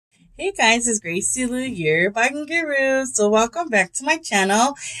Hey guys, it's GracieLou, your Bargain Guru. So welcome back to my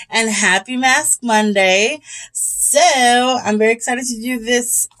channel and happy Mask Monday. So I'm very excited to do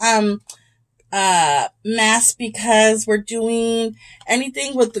this mask because we're doing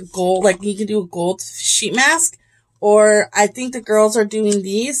anything with the gold. Like you can do a gold sheet mask, or I think the girls are doing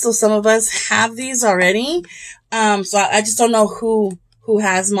these. So some of us have these already. So I just don't know who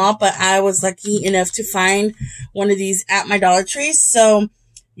has them all, but I was lucky enough to find one of these at my Dollar Tree. So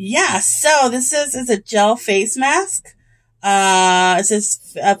yeah, so this is a gel face mask. It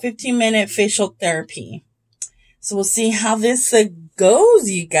says a 15-minute facial therapy. So we'll see how this goes,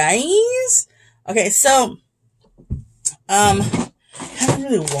 you guys. Okay, so haven't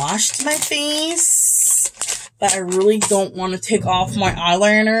really washed my face, but I really don't want to take off my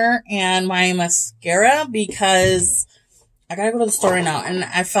eyeliner and my mascara because I gotta go to the store right now, and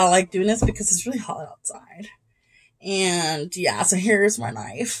I felt like doing this because it's really hot outside. And yeah, so here's my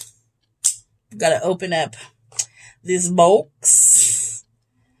knife. Gotta open up this box.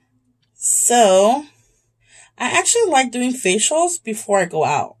 So I actually like doing facials before I go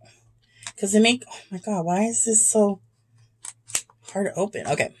out because they make, oh my god, why is this so hard to open?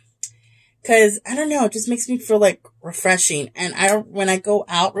 Okay, because I don't know, it just makes me feel like refreshing. And I don't, when I go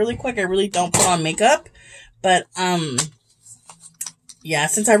out really quick, I really don't put on makeup. But yeah,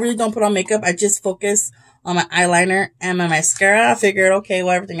 since I really don't put on makeup, I just focus on my eyeliner and my mascara. I figured, okay,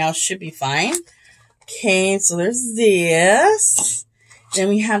 well, everything else should be fine. Okay, so there's this. Then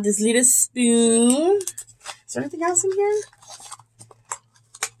we have this little spoon. Is there anything else in here?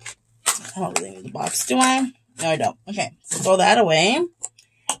 I don't really need the box, do I? No, I don't. Okay, so throw that away.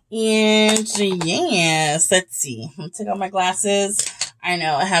 And yes, let's see. I'm gonna take out my glasses. I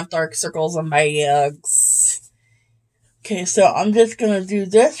know I have dark circles on my legs. Okay, so I'm just going to do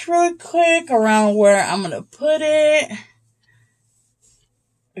this really quick around where I'm going to put it.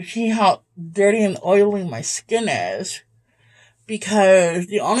 See how dirty and oily my skin is. Because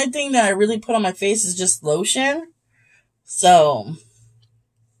the only thing that I really put on my face is just lotion. So,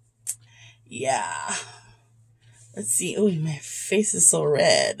 yeah. Let's see. Oh, my face is so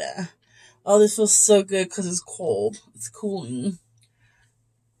red. Oh, this feels so good because it's cold. It's cooling.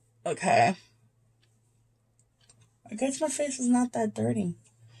 Okay. I guess my face is not that dirty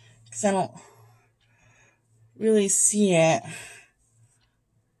because I don't really see it.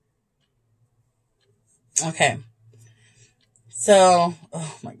 Okay. So,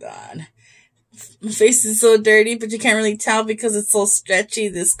 oh my god. My face is so dirty, but you can't really tell because it's so stretchy,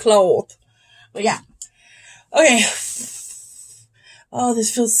 this cloth. But yeah. Okay. Oh,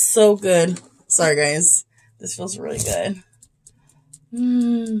 this feels so good. Sorry, guys. This feels really good.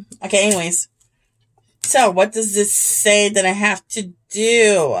 Okay, anyways. So, what does this say that I have to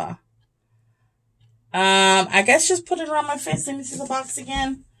do? I guess just put it around my face. Let me see the box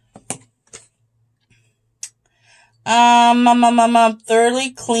again.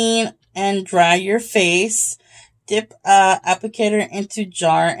 Thoroughly clean and dry your face. Dip, applicator into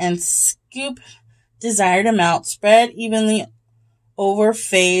jar and scoop desired amount. Spread evenly over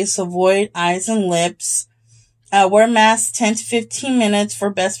face. Avoid eyes and lips. Wear mask 10 to 15 minutes for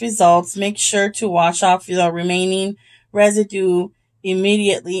best results. Make sure to wash off the remaining residue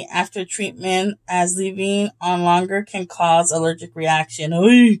immediately after treatment, as leaving on longer can cause allergic reaction.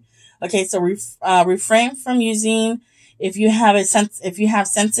 Okay, so refrain from using if you have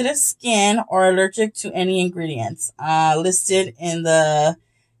sensitive skin or allergic to any ingredients listed in the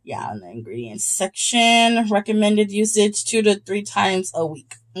ingredients section. Recommended usage 2 to 3 times a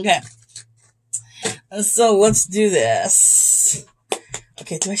week. Okay. So let's do this.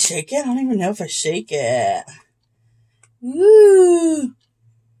 Okay, do I shake it? I don't even know if I shake it. Woo!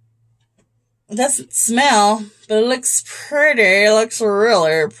 It doesn't smell, but it looks pretty. It looks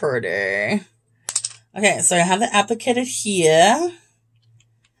really pretty. Okay, so I have the applicator here.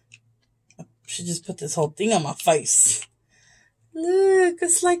 I should just put this whole thing on my face. Look,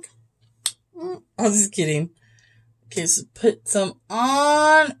 it's like... I was just kidding. Okay, so put some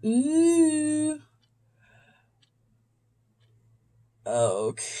on. Ooh.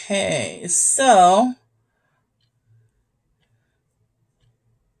 Okay, so,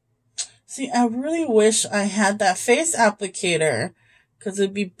 see, I really wish I had that face applicator because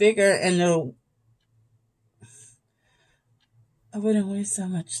it'd be bigger and I wouldn't waste that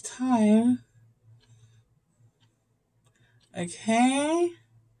much time. Okay.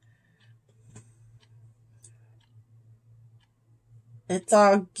 It's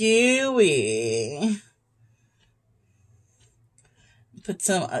all gooey. Put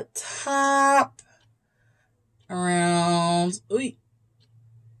some up top, around, ooh.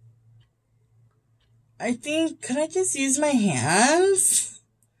 I think, could I just use my hands?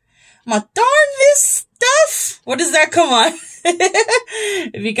 I'm like, darn this stuff. What does that come on?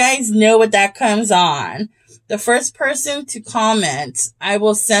 If you guys know what that comes on, the first person to comment, I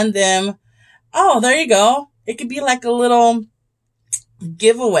will send them. Oh, there you go. It could be like a little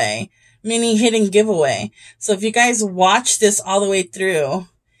giveaway, mini hidden giveaway. So if you guys watch this all the way through,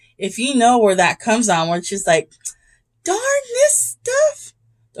 if you know where that comes on, where it's just like, darn this stuff,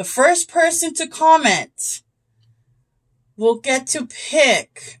 the first person to comment will get to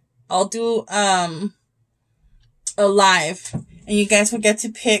pick. I'll do a live, and you guys will get to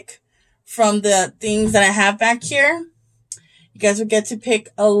pick from the things that I have back here. You guys will get to pick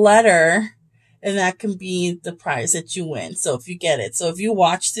a letter, and that can be the prize that you win. So if you get it. So if you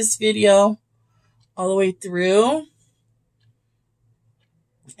watch this video all the way through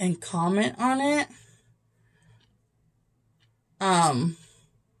and comment on it,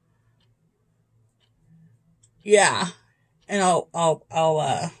 yeah. And I'll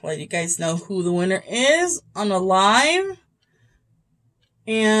let you guys know who the winner is on the live.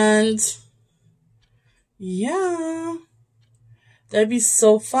 And yeah, that'd be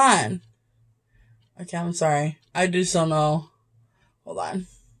so fun. Okay, I'm sorry. I just don't know. Hold on.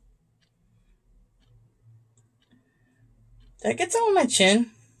 Did I get some on my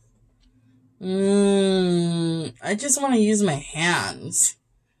chin? I just want to use my hands.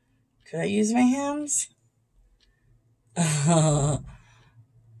 Could I use my hands?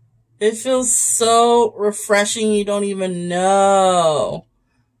 It feels so refreshing, you don't even know.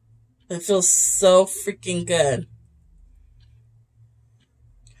 It feels so freaking good.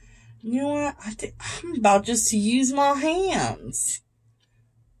 You know what? I think I'm about just to use my hands.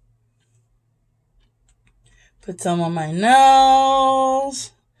 Put some on my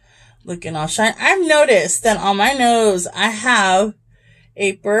nose. Looking all shiny. I've noticed that on my nose, I have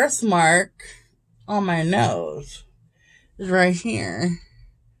a birthmark on my nose. It's right here.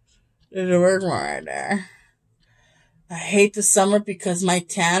 There's a birthmark right there. I hate the summer because my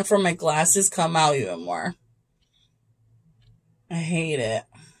tan from my glasses come out even more. I hate it.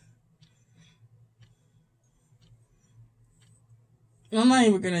 I'm not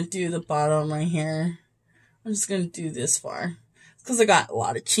even going to do the bottom right here. I'm just going to do this far. Because I got a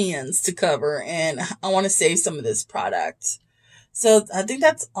lot of chins to cover, and I want to save some of this product. So I think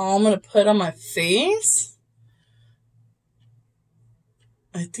that's all I'm going to put on my face.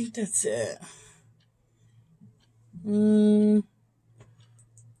 I think that's it.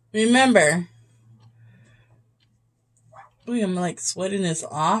 Remember. Ooh, I'm like sweating this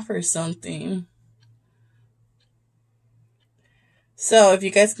off or something. So if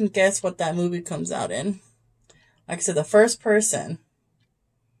you guys can guess what that movie comes out in. Like I said, the first person.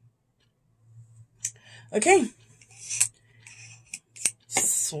 Okay.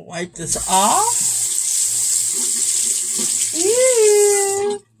 Swipe this off.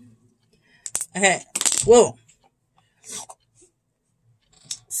 Yeah. Okay. Whoa.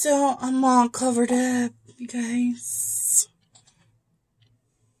 So I'm all covered up, you guys.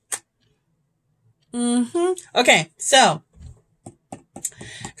 Okay, so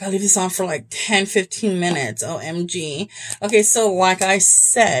gotta leave this on for like 10-15 minutes. OMG. Okay, so like I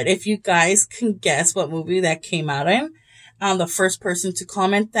said, if you guys can guess what movie that came out in, I'm the first person to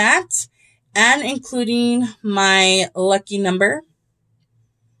comment that, and including my lucky number.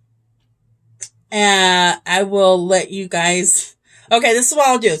 And I will let you guys. Okay, this is what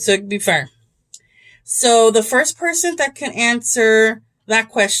I'll do, so it can be fair. So the first person that can answer that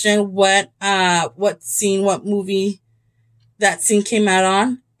question, what scene, what movie that scene came out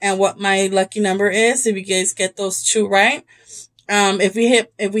on, and what my lucky number is, if you guys get those two right.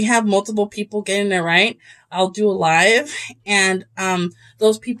 If we have multiple people getting it right, I'll do a live, and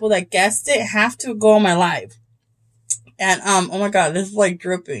those people that guessed it have to go on my live. And oh my god, this is like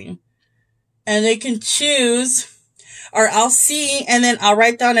dripping. And they can choose, or I'll see, and then I'll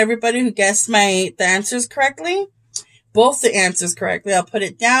write down everybody who guessed the answers correctly. Both the answers correctly. I'll put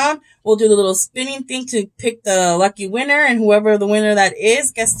it down. We'll do the little spinning thing to pick the lucky winner, and whoever the winner that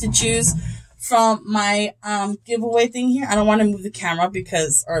is gets to choose from my giveaway thing here. I don't want to move the camera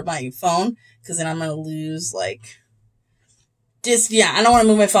or my phone, because then I'm going to lose like this. Yeah, I don't want to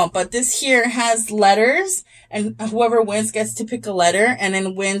move my phone, but this here has letters, and whoever wins gets to pick a letter, and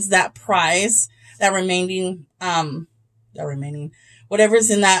then wins that prize, that remaining, whatever's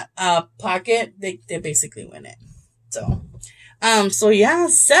in that pocket, they basically win it. So yeah,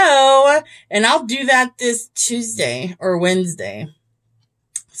 and I'll do that this Tuesday or Wednesday.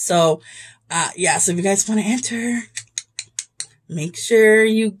 So, yeah, so if you guys want to enter, make sure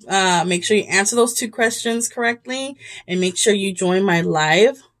you answer those two questions correctly, and make sure you join my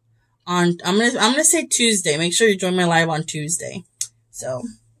live on, I'm going to say Tuesday. Make sure you join my live on Tuesday. So,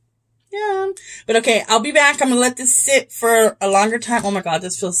 Yeah. But okay, I'll be back. I'm going to let this sit for a longer time. Oh my God,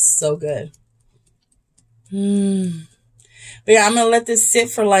 this feels so good. But yeah, I'm going to let this sit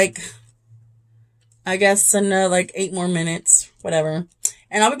for like, I guess, another like 8 more minutes. Whatever.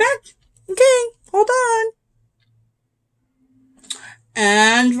 And I'll be back. Okay, hold on.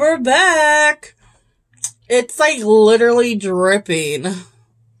 And we're back. It's like literally dripping.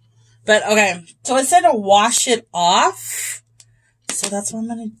 But okay, so I said to wash it off. So that's what I'm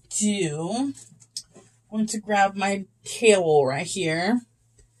going to do. I'm going to grab my towel right here.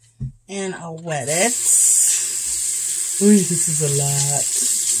 And I'll wet it. Ooh, this is a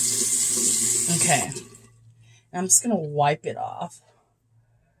lot. Okay. I'm just going to wipe it off.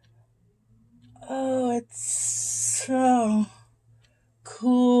 Oh, it's so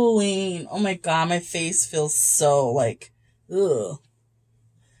cooling. Oh my God, my face feels so like, ugh.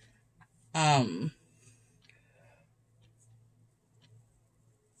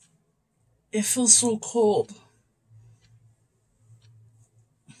 It feels so cold.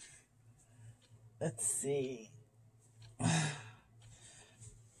 Let's see. Like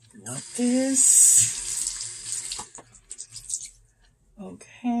this.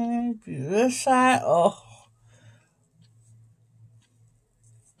 Okay, do this side. Oh.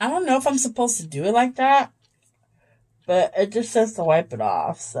 I don't know if I'm supposed to do it like that, but it just says to wipe it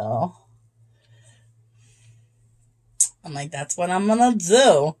off, so I'm like, that's what I'm gonna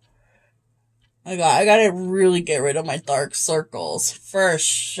do. I gotta really get rid of my dark circles, for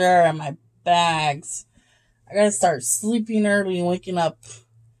sure, and my bags. I gotta start sleeping early and waking up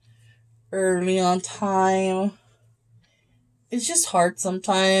early on time. It's just hard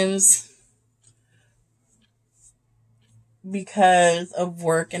sometimes because of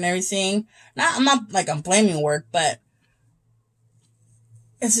work and everything. I'm not like I'm blaming work, but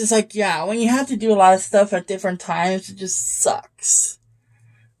it's just like, yeah, when you have to do a lot of stuff at different times, it just sucks.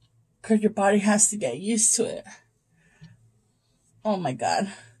 Because your body has to get used to it. Oh my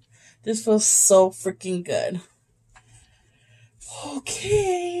God. This feels so freaking good.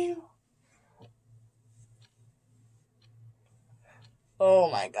 Okay.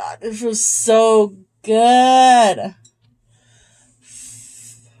 Oh my God. This feels so good.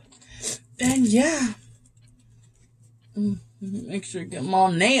 And yeah. Make sure you get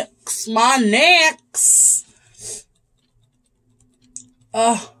my necks. My necks.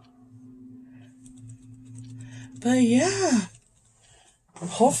 Oh. But yeah.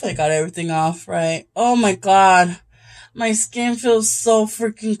 Hopefully I got everything off right. Oh my God. My skin feels so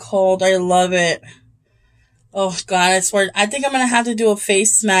freaking cold. I love it. Oh God, I swear. I think I'm going to have to do a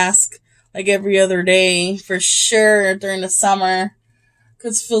face mask like every other day for sure during the summer.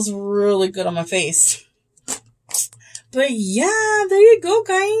 Because it feels really good on my face. But yeah, there you go,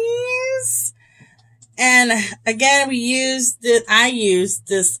 guys. And again, I used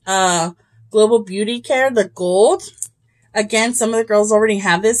this, Global Beauty Care, the gold. Again, some of the girls already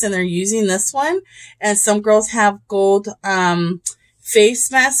have this and they're using this one. And some girls have gold,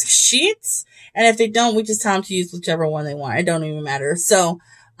 face mask sheets. And if they don't, we just tell them to use whichever one they want. It don't even matter. So,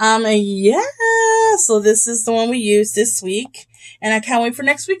 yeah. So this is the one we used this week. And I can't wait for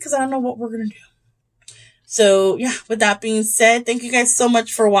next week because I don't know what we're going to do. So, yeah, with that being said, thank you guys so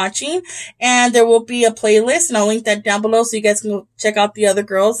much for watching. And there will be a playlist, and I'll link that down below so you guys can go check out the other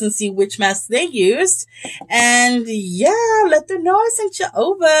girls and see which masks they used. And, yeah, let them know I sent you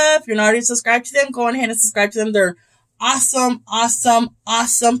over. If you're not already subscribed to them, go on ahead and subscribe to them. They're awesome, awesome,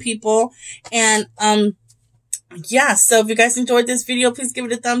 awesome people. And, yeah, so if you guys enjoyed this video, please give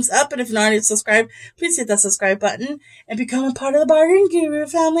it a thumbs up. And if you're not already subscribed, please hit that subscribe button and become a part of the Bargain Guru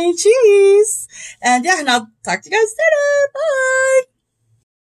family. Cheese! And yeah, and I'll talk to you guys later. Bye!